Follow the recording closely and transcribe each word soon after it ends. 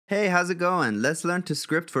Hey, how's it going? Let's learn to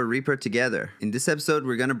script for Reaper together. In this episode,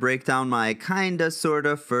 we're gonna break down my kinda,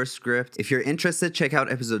 sorta first script. If you're interested, check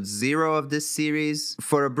out episode 0 of this series.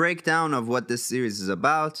 For a breakdown of what this series is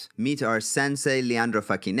about, meet our sensei, Leandro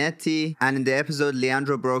Facchinetti. And in the episode,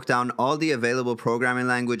 Leandro broke down all the available programming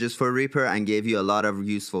languages for Reaper and gave you a lot of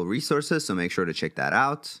useful resources, so make sure to check that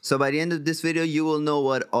out. So by the end of this video, you will know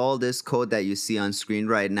what all this code that you see on screen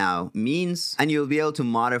right now means, and you'll be able to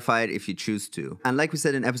modify it if you choose to. And like we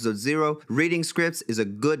said in episode 0, reading scripts is a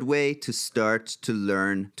good way to start to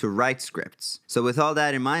learn to write scripts. So with all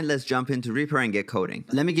that in mind, let's jump into Reaper and get coding.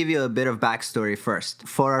 Let me give you a bit of backstory first.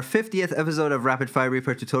 For our 50th episode of Rapid Fire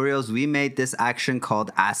Reaper tutorials, we made this action called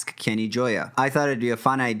Ask Kenny Gioia. I thought it'd be a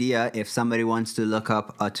fun idea if somebody wants to look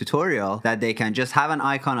up a tutorial that they can just have an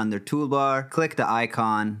icon on their toolbar, click the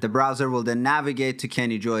icon, the browser will then navigate to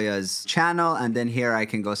Kenny Gioia's channel, and then here I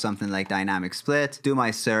can go something like dynamic split, do my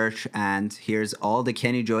search, and here's all the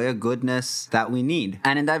Kenny Gioia goodness that we need.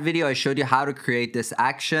 And in that video, I showed you how to create this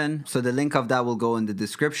action. So the link of that will go in the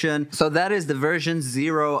description. So that is the version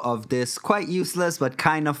 0 of this quite useless but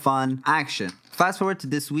kind of fun action. Fast forward to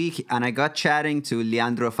this week, and I got chatting to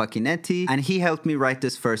Leandro Facchinetti, and he helped me write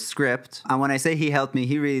this first script. And when I say he helped me,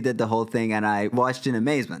 he really did the whole thing, and I watched in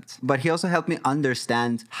amazement. But he also helped me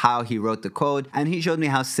understand how he wrote the code, and he showed me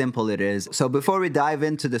how simple it is. So before we dive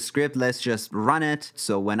into the script, let's just run it.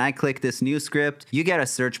 So when I click this new script, you get a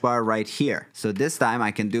search bar right here. So this time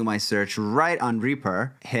I can do my search right on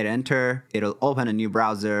Reaper, hit enter, it'll open a new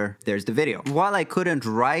browser, there's the video. While I couldn't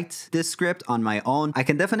write this script on my own, I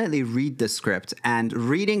can definitely read the script. And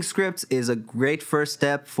reading scripts is a great first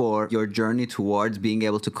step for your journey towards being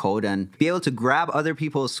able to code and be able to grab other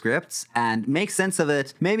people's scripts and make sense of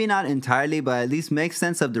it. Maybe not entirely, but at least make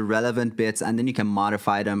sense of the relevant bits, and then you can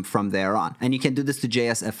modify them from there on. And you can do this to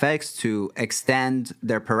JSFX to extend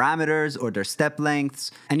their parameters or their step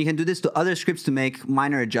lengths. And you can do this to other scripts to make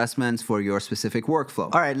minor adjustments for your specific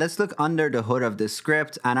workflow. All right, let's look under the hood of this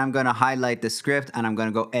script, and I'm going to highlight the script and I'm going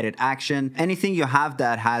to go edit action. Anything you have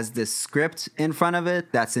that has this script in front of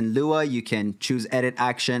it that's in Lua, you can choose edit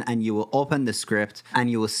action and you will open the script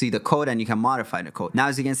and you will see the code and you can modify the code. Now,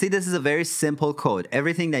 as you can see, this is a very simple code.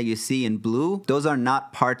 Everything that you see in blue, those are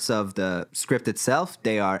not parts of the script itself.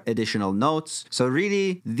 They are additional notes. So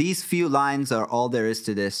really, these few lines are all there is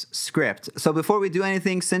to this script. So before we do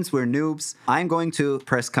anything, since we're noobs, I'm going to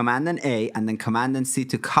press Command and A and then Command and C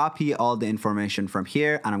to copy all the information from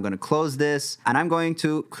here. And I'm going to close this and I'm going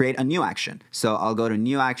to create a new action. So I'll go to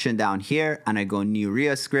new action down here and I go new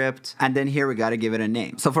REA script, and then here we got to give it a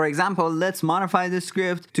name. So for example, let's modify this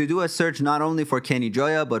script to do a search not only for Kenny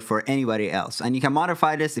Gioia but for anybody else. And you can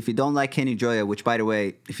modify this if you don't like Kenny Gioia, which by the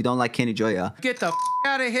way, if you don't like Kenny Gioia, get the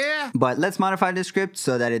out of here. But let's modify this script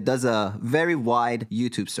so that it does a very wide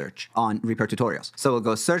YouTube search on Reaper tutorials. So we'll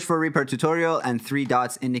go search for Reaper tutorial and 3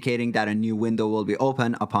 dots indicating that a new window will be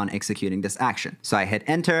open upon executing this action. So I hit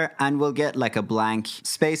enter and we'll get like a blank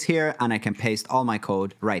space here and I can paste all my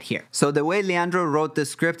code right here. So the way Leandro wrote this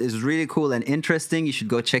script is really cool and interesting. You should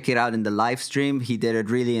go check it out in the live stream. He did it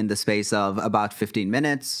really in the space of about 15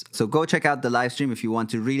 minutes. So go check out the live stream if you want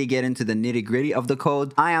to really get into the nitty-gritty of the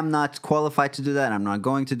code. I am not qualified to do that. I'm not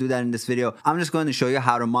going to do that in this video. I'm just going to show you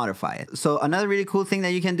how to modify it. So another really cool thing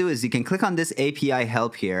that you can do is you can click on this API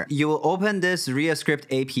help here. You will open this REA script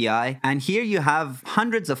API, and here you have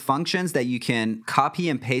hundreds of functions that you can copy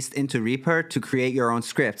and paste into Reaper to create your own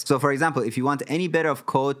scripts. So for example, if you want any bit of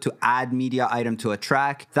code to add media item to a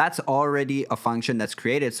track, that's already a function that's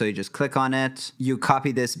created. So you just click on it, you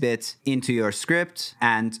copy this bit into your script,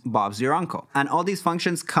 and Bob's your uncle. And all these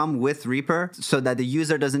functions come with Reaper so that the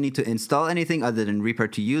user doesn't need to install anything other than Reaper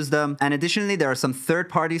to use them. And additionally, there are some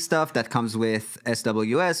third-party stuff that comes with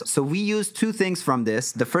SWS. So we used 2 things from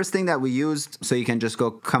this. The first thing that we used, so you can just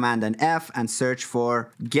go Command and F and search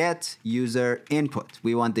for get user input.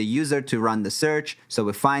 We want the user to run the search. So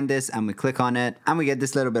we find this and we click on it and we get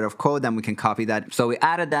this little bit of code and we can copy that. So we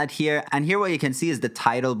added that here, and here what you can see is the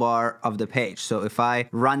title bar of the page. So if I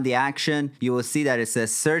run the action, you will see that it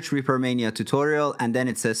says search Reaper Mania tutorial, and then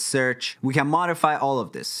it says search. We can modify all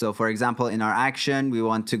of this. So for example, in our action, we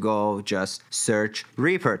want to go just search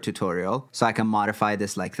Reaper tutorial. So I can modify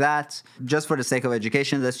this like that. Just for the sake of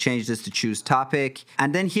education, let's change this to choose topic.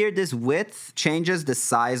 And then here, this width changes the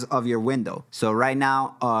size of your window. So right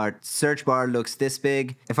now our search bar looks this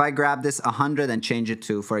big. If I grab this 100 and change it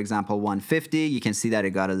to, for example, example 150, you can see that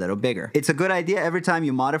it got a little bigger. It's a good idea every time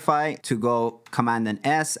you modify to go Command and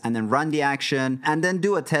S and then run the action and then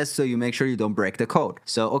do a test so you make sure you don't break the code.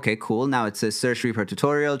 So, okay, cool. Now it says search Reaper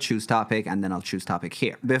tutorial, choose topic, and then I'll choose topic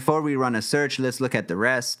here. Before we run a search, let's look at the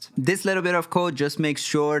rest. This little bit of code just makes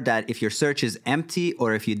sure that if your search is empty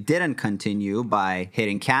or if you didn't continue by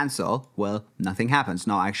hitting cancel, well, nothing happens.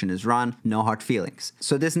 No action is run, no hard feelings.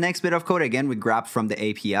 So this next bit of code, again, we grabbed from the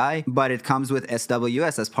API, but it comes with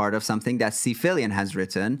SWS as part of something that Cphillian has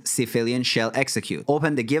written, Cphillian shall execute.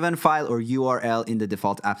 Open the given file or URL in the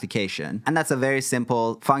default application. And that's a very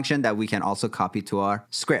simple function that we can also copy to our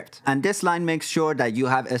script. And this line makes sure that you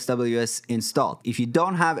have SWS installed. If you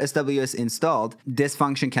don't have SWS installed, this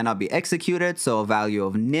function cannot be executed, so a value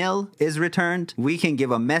of nil is returned. We can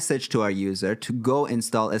give a message to our user to go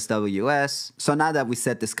install SWS. So now that we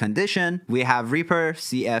set this condition, we have Reaper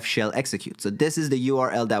CF shall execute. So this is the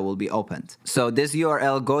URL that will be opened. So this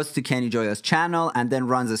URL goes to Kenny Gioia's channel and then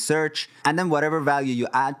runs a search, and then whatever value you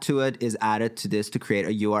add to it is added to this to create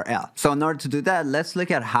a URL. So in order to do that, let's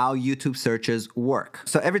look at how YouTube searches work.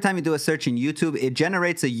 So every time you do a search in YouTube, it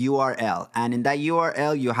generates a URL, and in that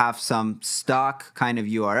URL you have some stock kind of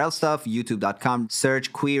URL stuff, youtube.com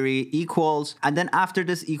search query equals, and then after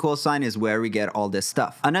this equal sign is where we get all this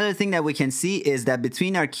stuff. Another thing that we can see is that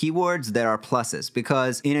between our keywords there are pluses,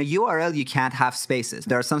 because in a URL you can't have spaces.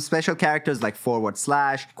 There are some special characters like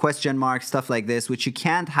 /, question mark, stuff like this, which you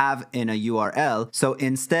can't have in a URL. So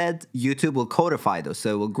instead, YouTube will codify those.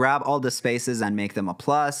 So it will grab all the spaces and make them a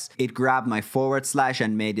plus. It grabbed my /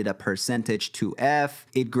 and made it a %2f.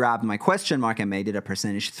 It grabbed my question mark and made it a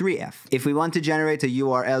 %3f. If we want to generate a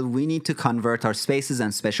URL, we need to convert our spaces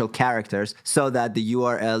and special characters so that the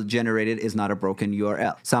URL generated is not a broken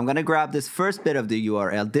URL. So I'm going to grab this first bit of the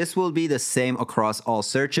URL. This will be the same across all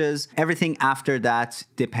searches. Everything after that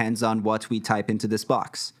depends on what we type into this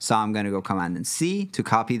box. So I'm going to go Command and C to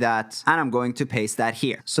copy that, and I'm going to paste that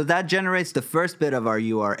here. So that generates the first bit of our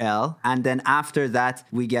URL, and then after that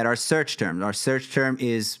we get our search term. Our search term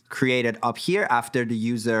is created up here after the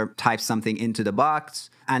user types something into the box,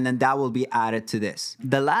 and then that will be added to this.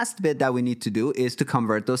 The last bit that we need to do is to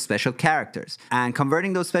convert those special characters. And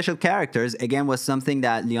converting those special characters, again, was something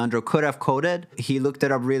that Leandro could have coded. He looked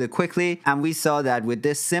it up really quickly, and we saw that with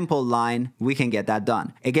this simple line, we can get that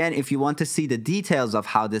done. Again, if you want to see the details of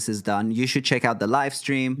how this is done, you should check out the live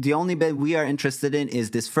stream. The only bit we are interested in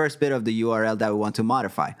is this first bit of the URL that we want to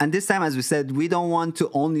modify. And this time, as we said, we don't want to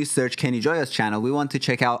only search Kenny Gioia's channel. We want to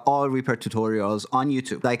check out all Reaper tutorials on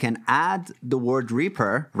YouTube. I can add the word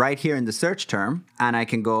Reaper right here in the search term, and I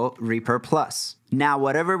can go Reaper plus. Now,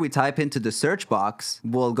 whatever we type into the search box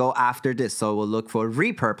will go after this. So we'll look for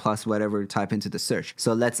Reaper plus whatever we type into the search.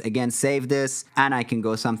 So let's again save this, and I can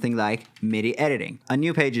go something like MIDI editing. A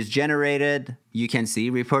new page is generated. You can see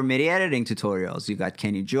Reaper MIDI editing tutorials. You got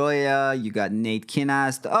Kenny Gioia, you got Nate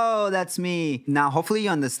Kinast. Oh, that's me. Now, hopefully you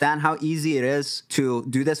understand how easy it is to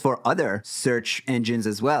do this for other search engines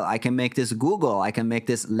as well. I can make this Google. I can make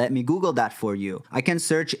this let me Google that for you. I can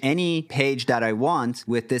search any page that I want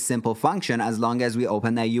with this simple function as long as we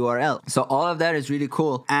open that URL. So all of that is really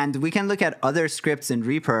cool. And we can look at other scripts in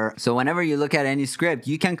Reaper. So whenever you look at any script,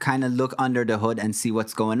 you can kind of look under the hood and see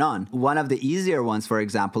what's going on. One of the easier ones, for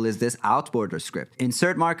example, is this Outboarder script.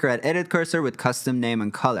 Insert marker at edit cursor with custom name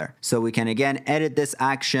and color. So we can again edit this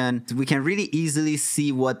action. We can really easily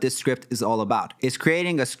see what this script is all about. It's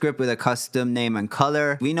creating a script with a custom name and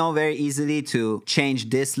color. We know very easily to change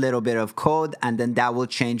this little bit of code, and then that will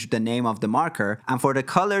change the name of the marker. And for the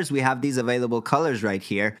colors, we have these available colors right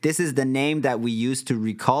here. This is the name that we use to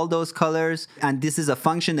recall those colors, and this is a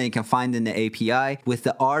function that you can find in the API with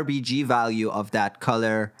the RBG value of that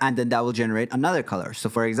color, and then that will generate another color. So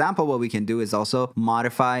for example, what we can do is also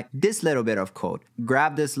modify this little bit of code.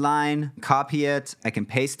 Grab this line, copy it, I can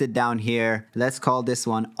paste it down here. Let's call this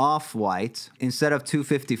one off-white. Instead of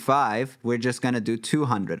 255, we're just gonna do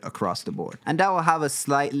 200 across the board, and that will have a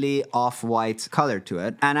slightly off-white color to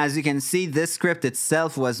it. And as you can see, this script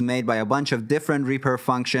itself was made by a bunch of different Reaper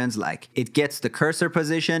functions, like it gets the cursor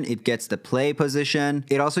position, it gets the play position.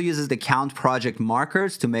 It also uses the count project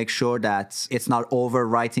markers to make sure that it's not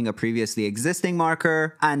overwriting a previously existing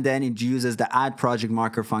marker, and then it uses the add project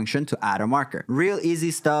marker function to add a marker. Real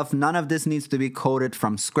easy stuff. None of this needs to be coded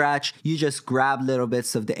from scratch. You just grab little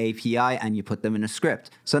bits of the API and you put them in a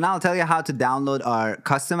script. So now I'll tell you how to download our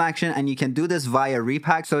custom action, and you can do this via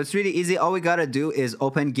repack. So it's really easy. All we gotta do is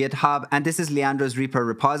open GitHub, and this is Leandro's Reaper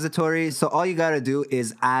repository. So all you you gotta do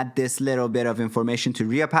is add this little bit of information to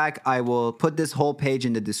Reapack. I will put this whole page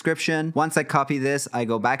in the description. Once I copy this, I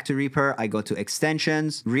go back to Reaper, I go to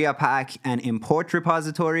extensions, Reapack, and import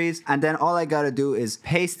repositories. And then all I gotta do is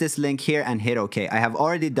paste this link here and hit OK. I have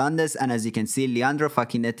already done this, and as you can see, Leandro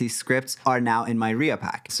Facchinetti's scripts are now in my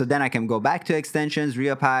Reapack. So then I can go back to extensions,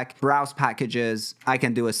 Reapack, browse packages. I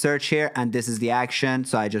can do a search here, and this is the action.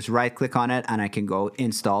 So I just right click on it and I can go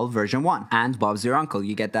install version 1. And Bob's your uncle,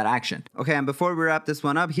 you get that action. Okay, and before we wrap this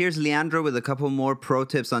one up, here's Leandro with a couple more pro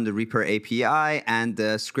tips on the Reaper API and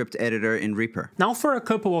the script editor in Reaper. Now for a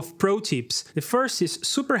couple of pro tips. The first is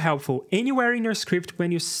super helpful. Anywhere in your script,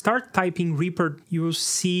 when you start typing Reaper, you will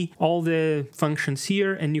see all the functions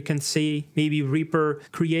here, and you can say maybe Reaper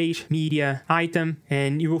create media item,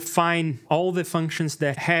 and you will find all the functions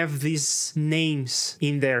that have these names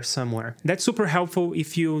in there somewhere. That's super helpful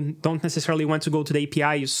if you don't necessarily want to go to the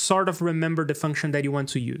API, you sort of remember the function that you want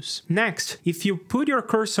to use. Next, if you put your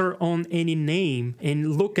cursor on any name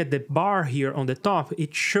and look at the bar here on the top,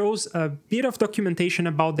 it shows a bit of documentation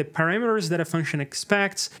about the parameters that a function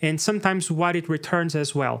expects and sometimes what it returns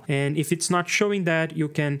as well. And if it's not showing that, you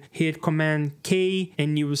can hit Command K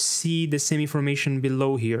and you will see the same information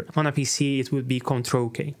below here. On a PC, it would be Control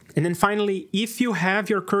K. And then finally, if you have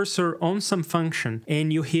your cursor on some function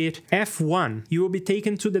and you hit F1, you will be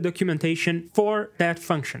taken to the documentation for that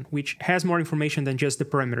function, which has more information than just the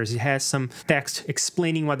parameters. It has some text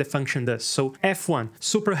explaining what the function does. So F1,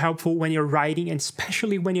 super helpful when you're writing and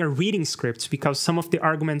especially when you're reading scripts, because some of the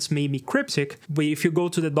arguments may be cryptic, but if you go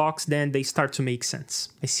to the docs, then they start to make sense.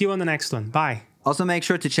 I see you on the next one. Bye. Also, make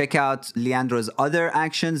sure to check out Leandro's other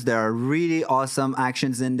actions. There are really awesome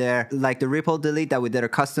actions in there, like the ripple delete that we did a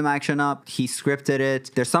custom action up. He scripted it.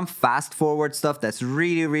 There's some fast forward stuff that's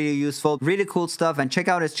really, really useful, really cool stuff. And check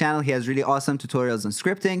out his channel. He has really awesome tutorials on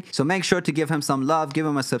scripting. So make sure to give him some love, give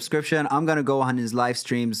him a subscription. I'm going to go on his live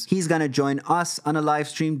streams. He's going to join us on a live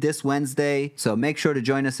stream this Wednesday. So make sure to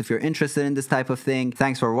join us if you're interested in this type of thing.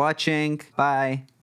 Thanks for watching. Bye.